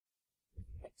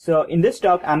So in this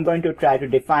talk, I'm going to try to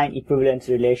define equivalence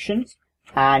relations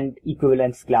and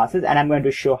equivalence classes, and I'm going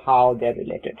to show how they're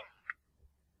related.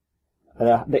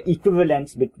 The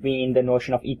equivalence between the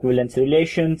notion of equivalence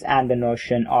relations and the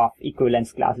notion of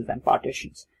equivalence classes and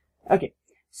partitions. Okay,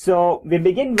 so we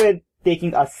begin with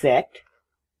taking a set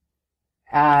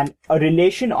and a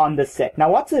relation on the set. Now,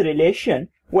 what's a relation?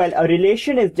 Well, a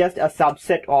relation is just a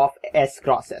subset of S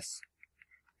cross S.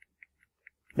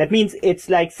 That means it's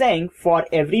like saying for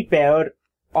every pair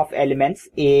of elements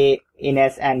A in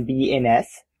S and B in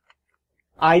S,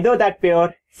 either that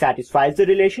pair satisfies the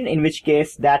relation, in which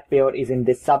case that pair is in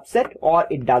this subset, or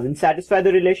it doesn't satisfy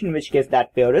the relation, in which case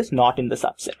that pair is not in the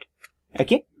subset.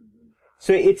 Okay?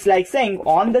 So it's like saying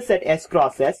on the set S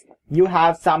cross S, you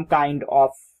have some kind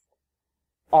of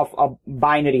a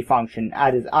binary function,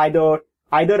 as is either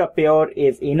a pair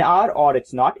is in R or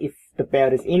it's not. If the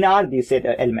pair is in R, you say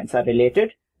the elements are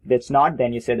related. If it's not,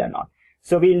 then you say they're not.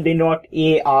 So we'll denote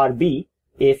A, R, B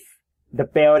if the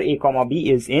pair A, comma B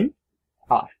is in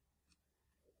R.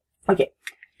 Okay.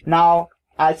 Now,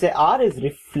 I'll say R is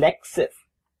reflexive.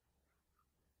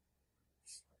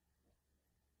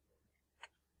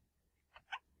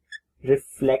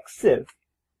 Reflexive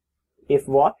if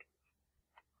what?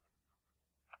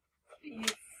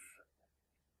 If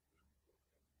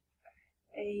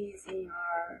A is in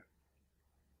R.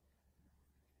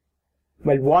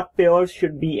 Well, what pairs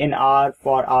should be in R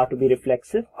for R to be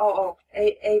reflexive?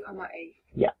 A, comma A.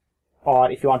 Yeah. Or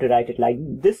if you want to write it like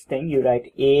this thing, you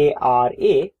write A, R,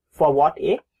 A. For what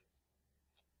A?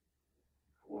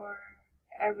 For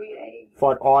every A.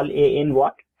 For all A in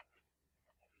what?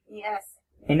 In S.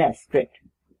 In S, great.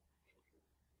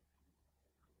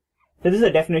 So this is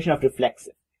a definition of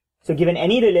reflexive. So given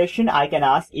any relation, I can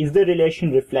ask, is the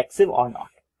relation reflexive or not?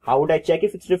 How would I check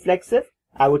if it's reflexive?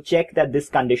 I would check that this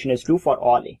condition is true for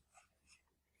all A.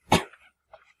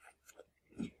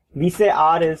 We say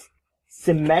R is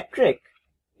symmetric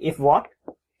if what?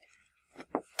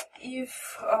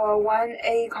 If one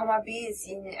A, comma B is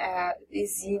in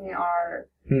R,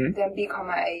 then B,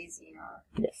 comma A is in R.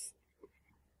 Yes.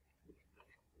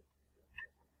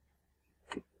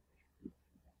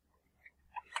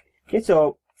 Okay,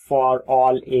 so for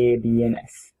all A, B, and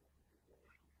S.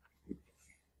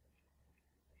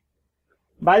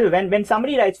 By the way, when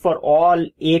somebody writes for all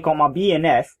A, comma B, and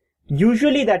S,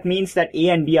 usually that means that A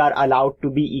and B are allowed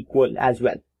to be equal as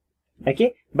well.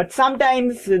 Okay, but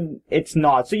sometimes it's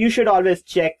not. So you should always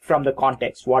check from the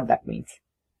context what that means.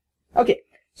 Okay,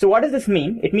 so what does this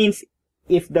mean? It means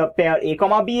if the pair A,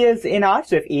 comma B is in R,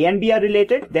 so if A and B are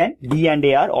related, then B and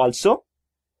A are also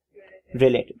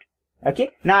related. Okay,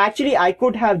 now actually I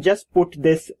could have just put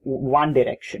this one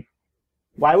direction.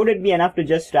 Why would it be enough to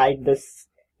just write this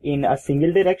in a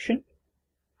single direction?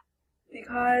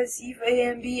 Because if A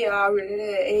and B are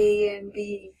related, A and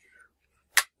B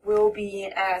will be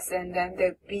in S, and then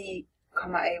the B,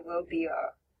 comma A will be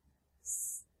a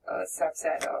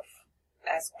subset of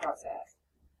S cross S.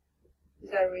 Is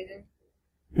that a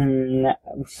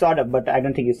reason? Sort of, but I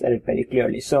don't think you said it very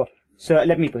clearly. So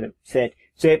let me say it.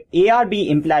 So if ARB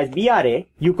implies BRA,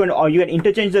 you can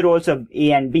interchange the roles of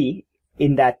A and B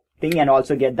in that thing and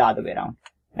also get the other way around.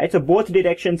 Right? So both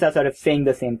directions are sort of saying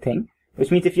the same thing,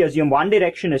 which means if you assume one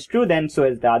direction is true, then so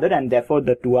is the other, and therefore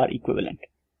the two are equivalent.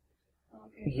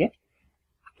 Okay.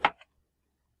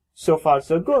 So far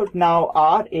so good. Now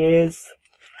R is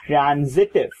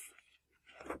transitive.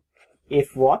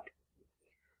 If what?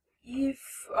 If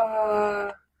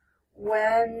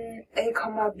when A,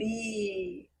 comma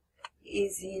B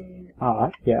is in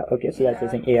R, yeah, okay, so that's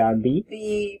saying ARB.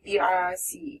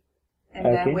 BRC, and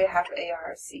okay. then we have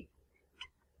ARC.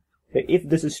 So if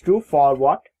this is true for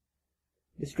what?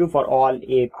 This is true for all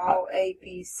A. All A,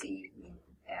 B, C in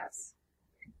S.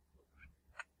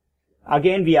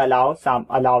 Again, we allow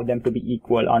them to be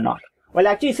equal or not. Well,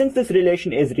 actually, since this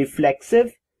relation is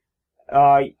reflexive,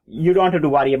 you don't have to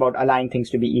worry about allowing things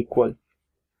to be equal.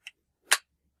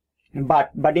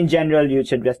 But in general, you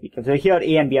should just be equal. So here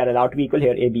A and B are allowed to be equal.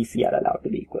 Here A, B, C are allowed to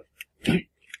be equal.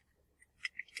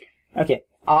 Okay.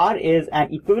 R is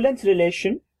an equivalence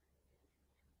relation.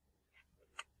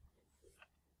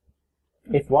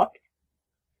 If what?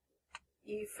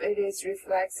 If it is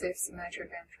reflexive,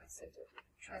 symmetric, and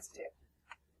transitive.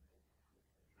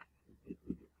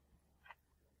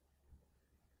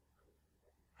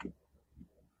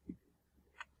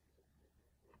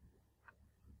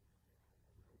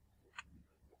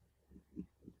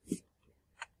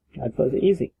 That was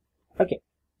easy. Okay.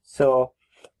 So,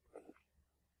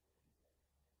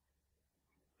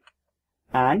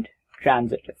 and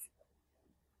transitive.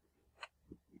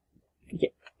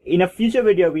 Okay. in a future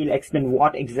video, we'll explain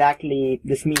what exactly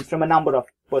this means from a number of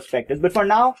perspectives. But for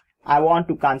now, I want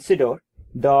to consider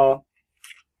the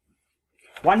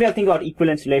one way of thinking about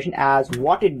equivalence relation as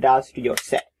what it does to your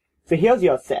set. So here's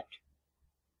your set.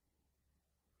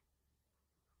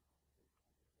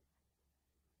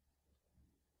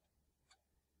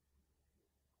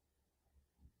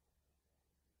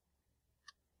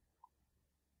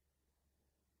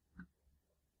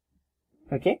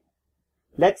 Okay,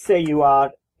 let's say you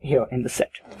are here in the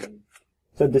set.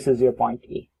 So this is your point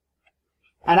A.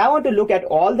 And I want to look at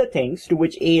all the things to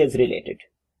which A is related.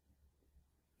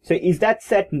 So is that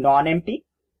set non-empty?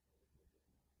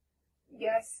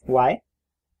 Yes. Why?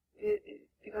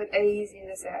 Because A is in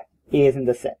the set. A is in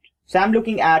the set. So I'm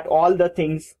looking at all the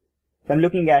things. So I'm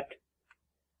looking at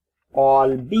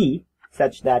all B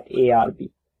such that A are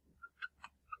B.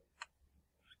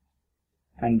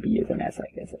 And B is an S,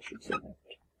 I guess I should say that.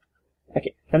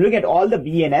 Okay, so I'm looking at all the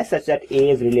B and S such that A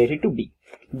is related to B.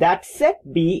 That set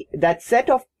B, that set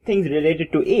of things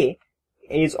related to A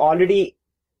is already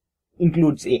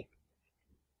includes A.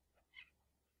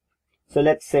 So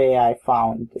let's say I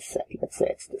found this set. Let's say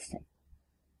it's this thing.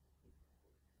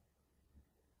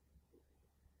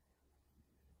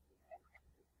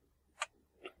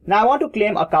 Now I want to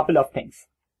claim a couple of things.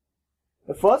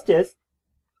 The first is,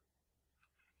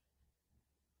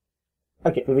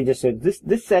 okay, we just said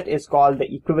this set is called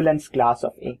the equivalence class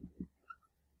of A.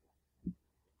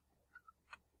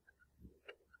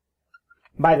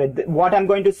 By the way, what I'm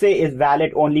going to say is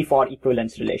valid only for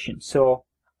equivalence relations. So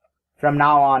from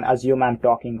now on, assume I'm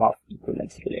talking of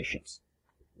equivalence relations.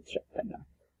 Let's write that down.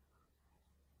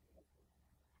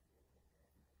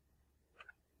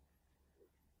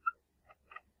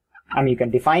 I mean, you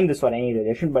can define this for any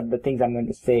relation, but the things I'm going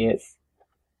to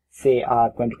say are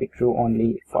going to be true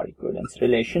only for equivalence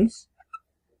relations.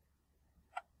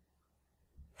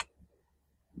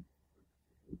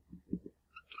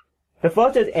 The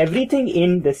first is everything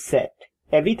in this set,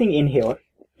 everything in here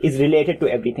is related to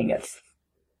everything else.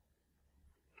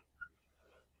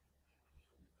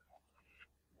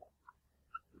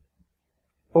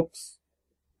 Oops,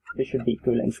 this should be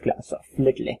equivalence class of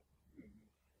little a.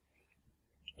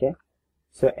 Okay,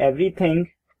 so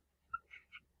everything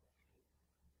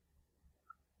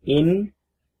in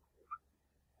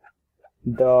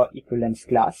the equivalence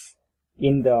class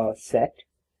in the set,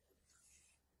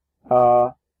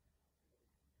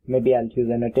 maybe I'll use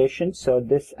a notation. So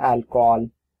this I'll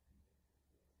call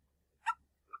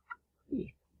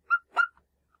E.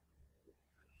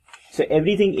 So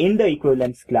everything in the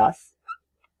equivalence class.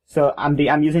 So I'm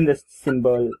using this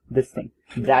symbol, this thing,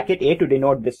 bracket A, to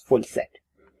denote this full set.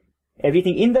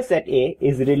 Everything in the set A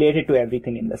is related to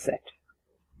everything in the set.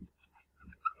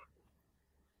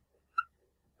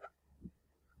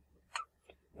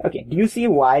 Okay, do you see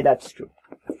why that's true?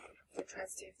 The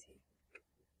transitivity.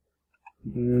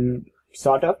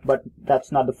 Sort of, but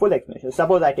that's not the full explanation.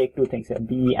 Suppose I take two things here,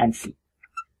 B and C.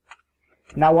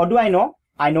 Now what do I know?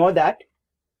 I know that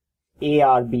A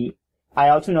are B. I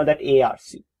also know that A are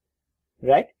C.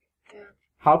 Right? Yeah.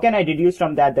 How can I deduce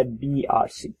from that B are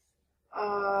C?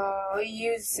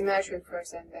 Use symmetric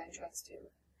first and then transitive.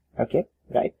 Okay,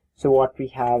 right. So what we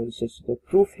have is just the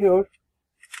proof here.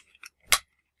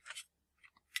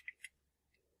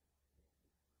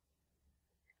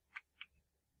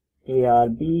 A are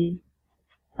B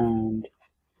and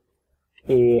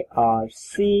A are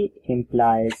C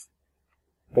implies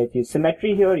that you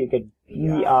symmetry here, you get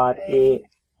B are A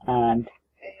and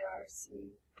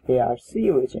A are C,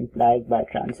 which implies by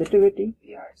transitivity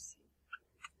B are C.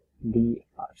 B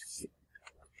are C.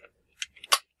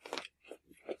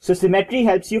 So symmetry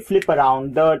helps you flip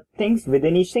around the things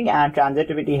within each thing, and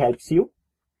transitivity helps you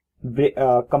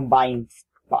combine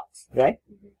parts, right?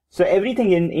 Mm-hmm. So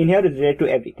everything in here is related to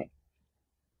everything.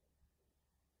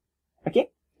 Okay.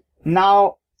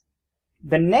 Now,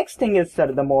 the next thing is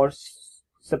sort of the more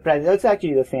surprising. It's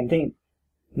actually the same thing.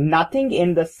 Nothing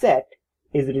in the set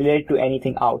is related to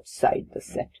anything outside the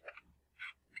set.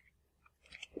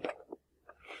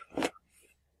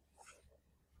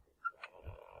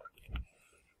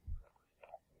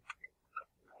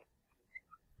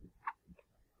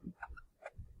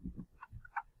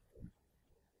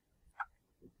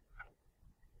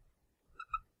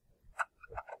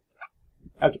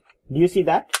 Okay, do you see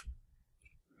that?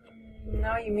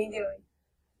 Not immediately.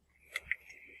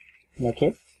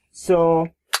 Okay, so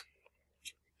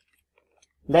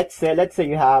let's say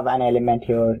you have an element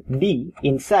here B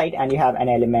inside and you have an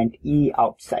element E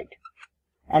outside,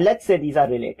 and let's say these are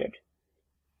related.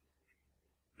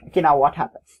 Okay, now what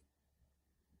happens?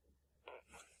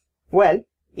 Well,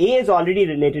 A is already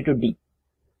related to D.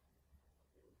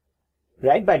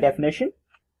 right, by definition.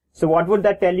 So what would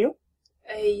that tell you?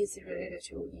 A is related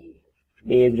to E.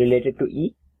 A is related to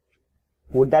E.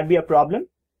 Would that be a problem?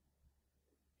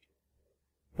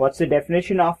 What's the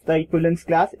definition of the equivalence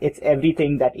class? It's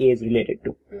everything that A is related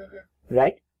to,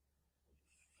 right?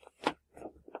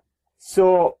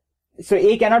 So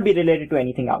A cannot be related to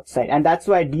anything outside, and that's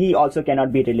why D also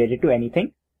cannot be related to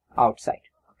anything outside.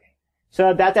 Okay.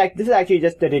 So this is actually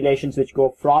just the relations which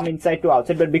go from inside to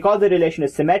outside, but because the relation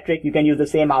is symmetric, you can use the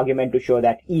same argument to show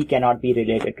that E cannot be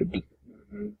related to D.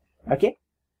 Okay?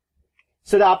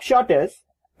 So the upshot is,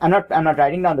 I'm not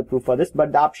writing down the proof for this,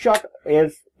 but the upshot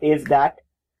is that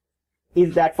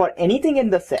for anything in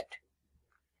the set,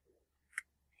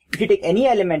 if you take any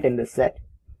element in the set,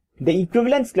 the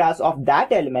equivalence class of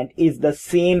that element is the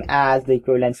same as the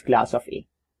equivalence class of A.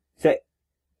 So,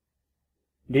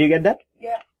 did you get that?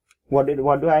 Yeah. What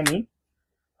do I mean?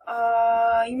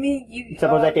 You mean you...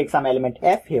 Suppose I take some element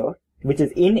F here, which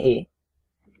is in A.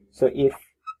 So if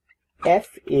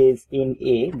F is in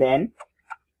A, then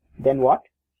what?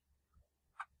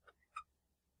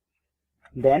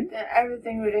 Then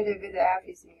everything related with F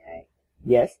is in A.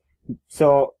 Yes.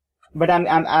 So, but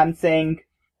I'm saying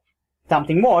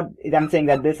something more. I'm saying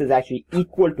that this is actually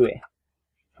equal to A.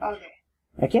 Okay.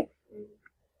 Okay?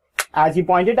 As you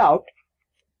pointed out,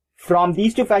 from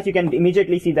these two facts, you can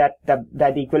immediately see that the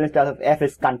equivalence class of F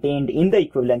is contained in the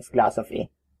equivalence class of A.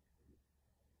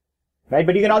 Right?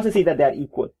 But you can also see that they are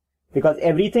equal. Because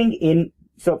everything in,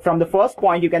 so from the first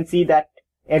point, you can see that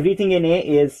everything in A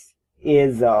is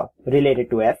related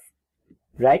to F.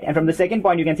 Right? And from the second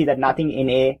point, you can see that nothing in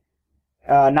A,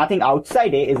 nothing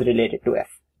outside A is related to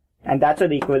F. And that's why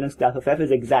the equivalence class of F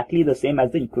is exactly the same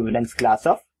as the equivalence class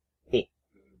of A.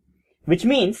 Which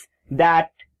means that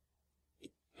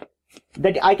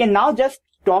I can now just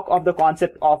talk of the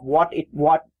concept of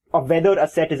of whether a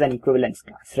set is an equivalence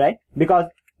class, right? Because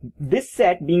this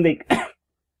set being the,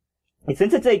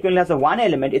 since it's the equivalence of one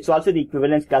element, it's also the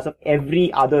equivalence class of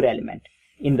every other element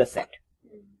in the set.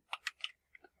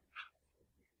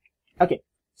 Okay.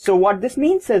 So what this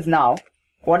means is now,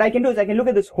 what I can do is I can look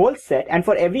at this whole set, and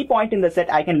for every point in the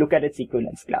set, I can look at its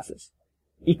equivalence classes.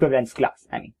 Equivalence class,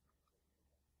 I mean.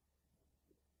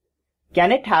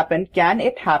 Can it happen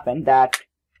that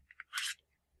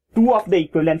two of the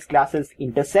equivalence classes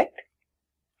intersect?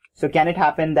 So can it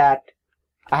happen that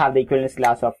I have the equivalence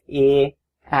class of A,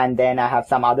 and then I have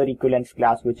some other equivalence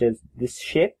class which is this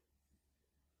shape?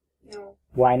 No.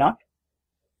 Why not?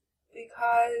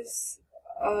 Because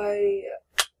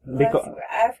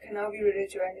F cannot be related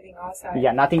to anything outside.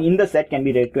 Yeah, nothing in the set can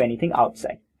be related to anything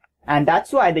outside. And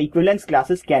that's why the equivalence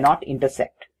classes cannot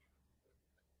intersect.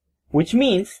 Which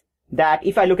means that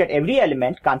if I look at every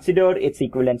element, consider its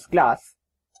equivalence class,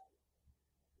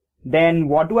 then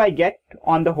what do I get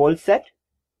on the whole set?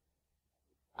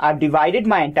 I've divided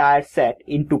my entire set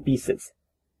into pieces,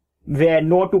 where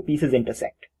no two pieces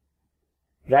intersect.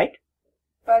 Right?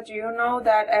 But do you know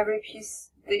that every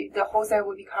piece, the whole set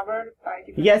will be covered by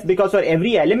different... Yes, because for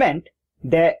every element,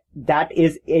 that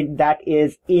is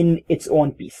in its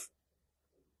own piece.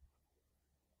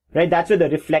 Right? That's where the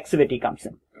reflexivity comes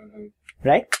in.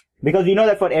 Right? Because we know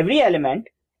that for every element,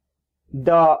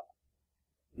 the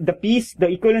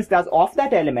equivalence class of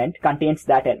that element contains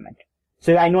that element.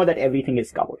 So I know that everything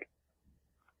is covered.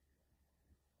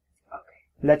 Okay.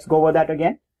 Let's go over that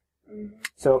again.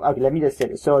 So, okay, let me just say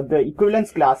this. So the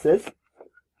equivalence classes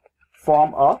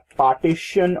form a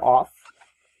partition of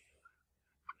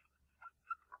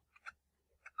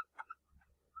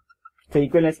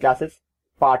equivalence classes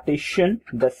partition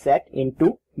the set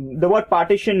into, the word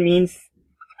partition means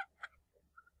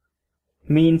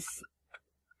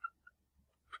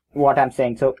what I'm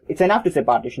saying. So it's enough to say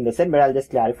partition the set, but I'll just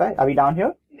clarify. Are we down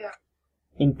here? Yeah.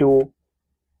 Into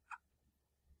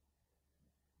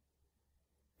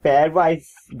pairwise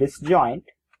disjoint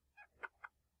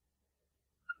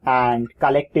and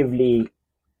collectively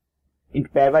into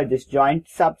pairwise disjoint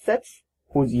subsets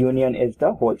whose union is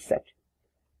the whole set.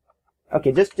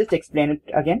 Okay, just explain it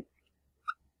again.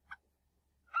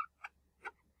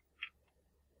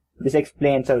 Just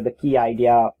explain sort of the key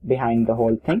idea behind the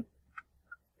whole thing.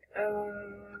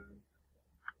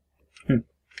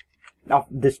 Of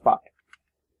this part.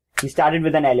 We started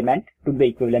with an element, took the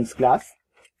equivalence class.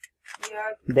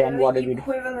 Yeah, then what did we do?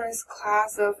 The equivalence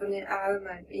class of an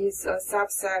element is a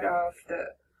subset of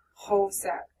the whole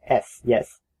set.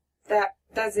 Yes. That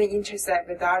doesn't intersect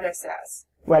with other sets.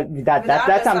 Well,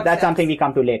 that's something we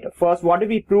come to later. First, what did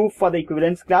we prove for the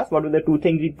equivalence class? What were the two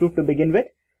things we proved to begin with?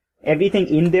 Everything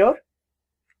in there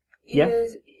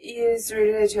is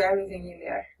related to everything in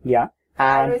there. Yeah.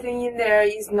 And everything in there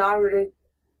is not related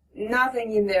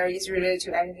nothing in there is related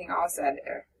to anything outside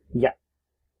there. Yeah.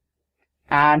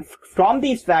 And from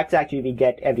these facts, actually, we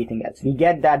get everything else. We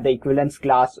get that the equivalence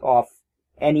class of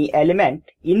any element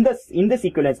in this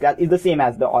equivalence class is the same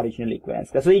as the original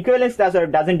equivalence class. So equivalence class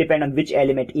doesn't depend on which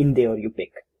element in there you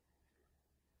pick,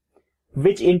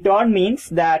 which in turn means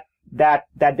that the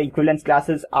equivalence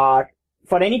classes are,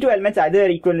 for any two elements, either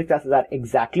their equivalence classes are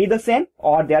exactly the same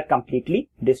or they are completely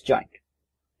disjoint,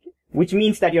 which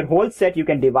means that your whole set you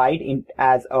can divide in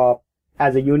as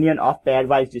a union of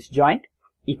pairwise disjoint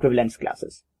equivalence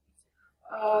classes.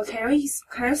 Can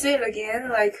you say it again?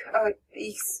 Like,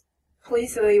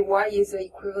 explicitly, what is the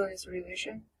equivalence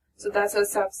relation? So that's a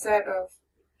subset of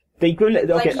the equivalent.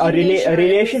 Okay, like a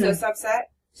relation is a subset.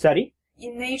 Sorry.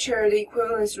 In nature, the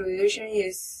equivalence relation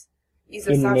is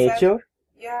a In subset. nature.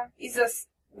 Yeah,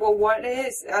 what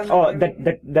is?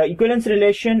 The equivalence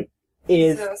relation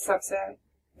is a subset.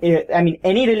 I mean,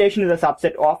 any relation is a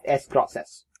subset of S cross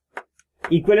S.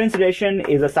 Equivalence relation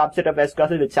is a subset of S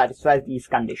cross S which satisfies these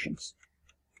conditions.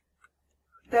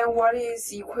 Then what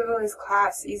is equivalence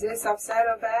class? Is it a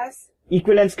subset of S?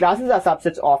 Equivalence classes are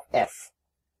subsets of S.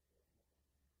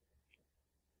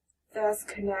 That's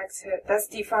connected. That's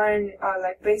defined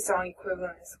like based on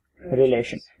equivalence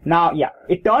Relation. Now, yeah,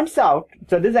 it turns out,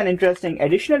 so this is an interesting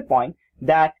additional point,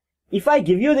 that if I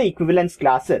give you the equivalence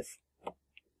classes,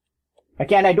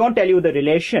 okay, and I don't tell you the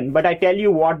relation, but I tell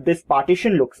you what this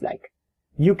partition looks like,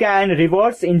 you can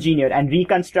reverse engineer and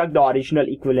reconstruct the original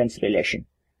equivalence relation.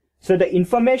 So the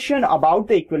information about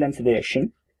the equivalence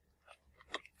relation,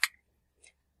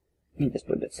 let me just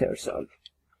put this here, so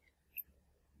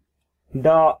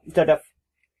the sort of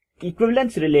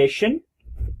equivalence relation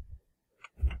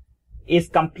is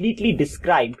completely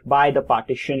described by the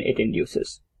partition it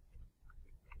induces.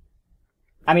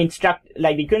 I mean,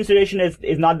 like the equivalence relation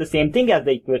is not the same thing as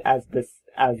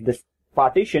this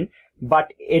partition,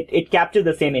 but it captures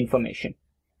the same information.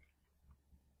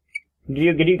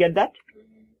 Did you get that?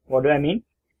 What do I mean?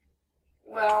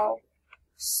 Well,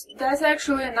 that's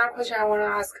actually another question I want to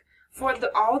ask. For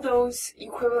all those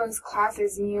equivalence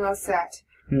classes in your set,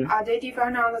 are they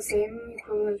defined on the same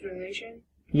equivalence relation?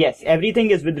 Yes,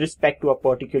 everything is with respect to a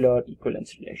particular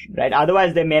equivalence relation, right?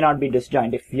 Otherwise, they may not be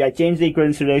disjoint. If I change the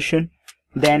equivalence relation,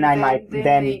 then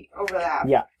they overlap.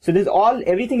 Yeah. So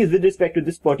everything is with respect to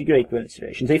this particular equivalence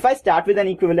relation. So if I start with an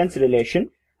equivalence relation,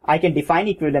 I can define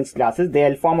equivalence classes.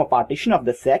 They'll form a partition of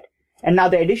the set. And now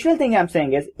the additional thing I'm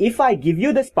saying is, if I give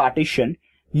you this partition,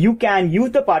 you can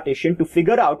use the partition to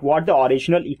figure out what the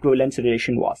original equivalence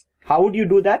relation was. How would you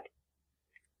do that?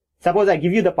 Suppose I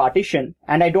give you the partition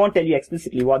and I don't tell you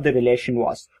explicitly what the relation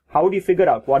was. How would you figure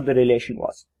out what the relation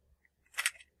was?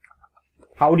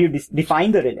 How would you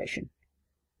define the relation?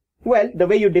 Well, the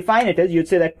way you define it is you'd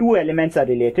say that two elements are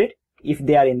related if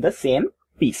they are in the same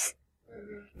piece.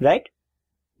 Right?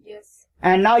 Yes.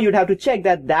 And now you'd have to check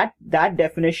that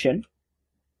definition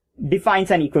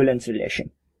defines an equivalence relation.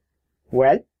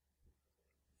 Well,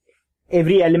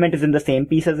 every element is in the same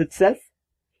piece as itself.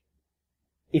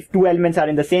 If two elements are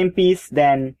in the same piece,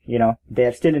 then,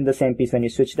 they're still in the same piece when you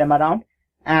switch them around.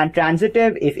 And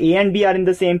transitive, if A and B are in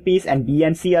the same piece and B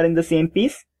and C are in the same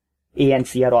piece, A and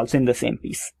C are also in the same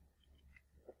piece.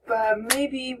 But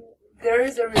maybe there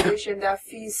is a relation that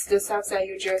fits the subset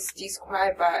you just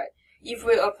described, but if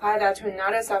we apply that to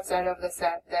another subset of the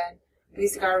set, then we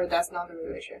discover that's not the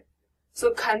relation.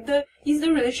 So is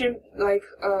the relation like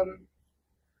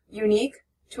unique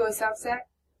to a subset?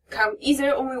 Is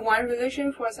there only one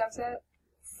relation for a subset?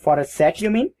 For a set, you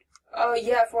mean?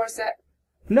 Yeah, for a set.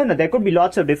 No, there could be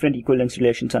lots of different equivalence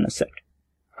relations on a set.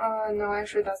 No,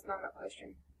 actually, that's not my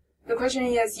question. The question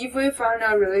is, if we find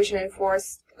a relation for,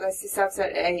 let's say,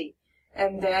 subset A,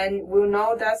 and then we'll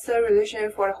know that's the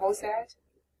relation for the whole set?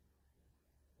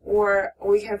 Or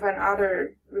we can find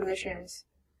other relations?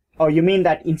 Oh, you mean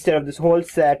that instead of this whole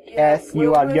set S,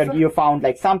 you found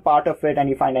like some part of it and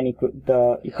you find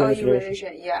the equivalence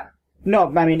relation? Yeah.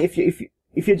 No, I mean if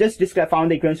you just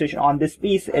found the equivalence relation on this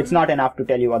piece, it's not enough to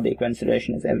tell you what the equivalence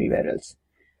relation is everywhere else.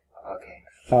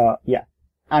 Okay. Yeah.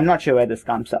 I'm not sure where this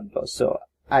comes up though, so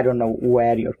I don't know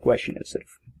where your question is sort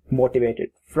of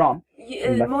motivated from.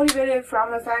 Motivated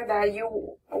from the fact that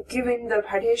you, given the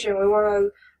partition, we want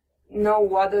to know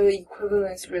what the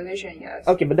equivalence relation is.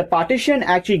 Okay, but the partition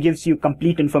actually gives you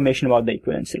complete information about the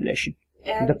equivalence relation.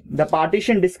 And the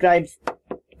partition describes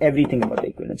everything about the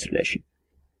equivalence relation.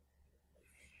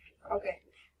 Okay.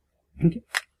 Okay.